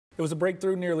It was a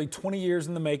breakthrough nearly 20 years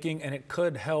in the making, and it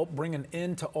could help bring an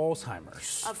end to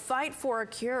Alzheimer's. A fight for a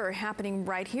cure happening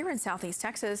right here in Southeast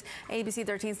Texas. ABC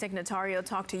 13's Nick Notario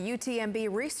talked to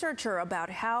UTMB researcher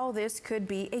about how this could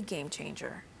be a game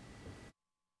changer.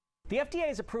 The FDA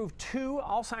has approved 2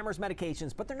 Alzheimer's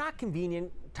medications, but they're not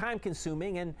convenient,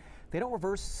 time-consuming, and they don't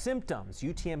reverse symptoms.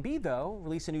 UTMB, though,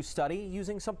 released a new study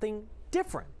using something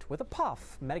different. With a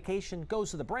puff, medication goes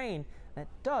to the brain that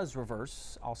does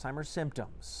reverse Alzheimer's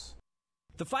symptoms.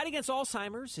 The fight against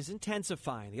Alzheimer's is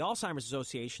intensifying. The Alzheimer's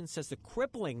Association says the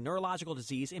crippling neurological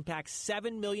disease impacts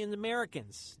 7 million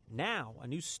Americans. Now, a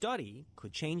new study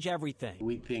could change everything.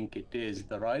 We think it is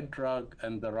the right drug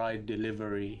and the right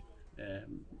delivery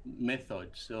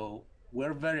method, so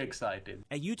we're very excited.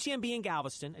 At UTMB in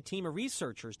Galveston, a team of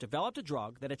researchers developed a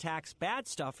drug that attacks bad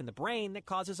stuff in the brain that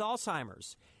causes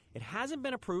Alzheimer's. It hasn't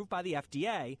been approved by the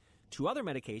FDA. 2 other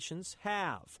medications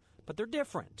have, but they're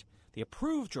different. The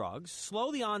approved drugs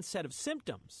slow the onset of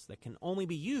symptoms that can only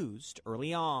be used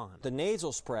early on. The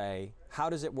nasal spray, how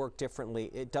does it work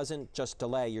differently? It doesn't just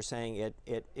delay. You're saying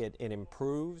it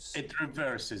improves? It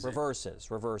reverses.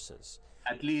 Reverses.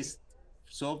 At least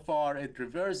so far, it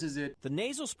reverses it. The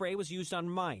nasal spray was used on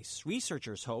mice.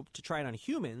 Researchers hope to try it on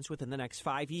humans within the next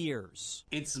 5 years.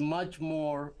 It's much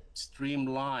more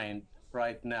streamlined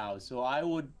right now, so I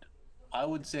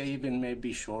would say even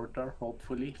maybe shorter,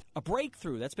 hopefully. A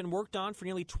breakthrough that's been worked on for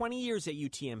nearly 20 years at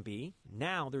UTMB.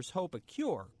 Now there's hope a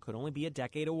cure could only be a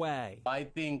decade away. I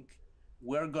think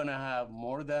we're going to have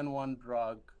more than one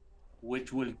drug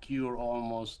which will cure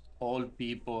almost all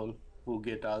people who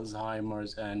get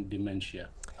Alzheimer's and dementia.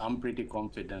 I'm pretty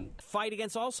confident. The fight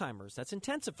against Alzheimer's, that's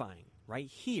intensifying right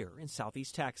here in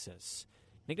Southeast Texas.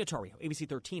 Nick Notario, ABC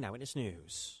 13 Eyewitness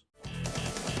News.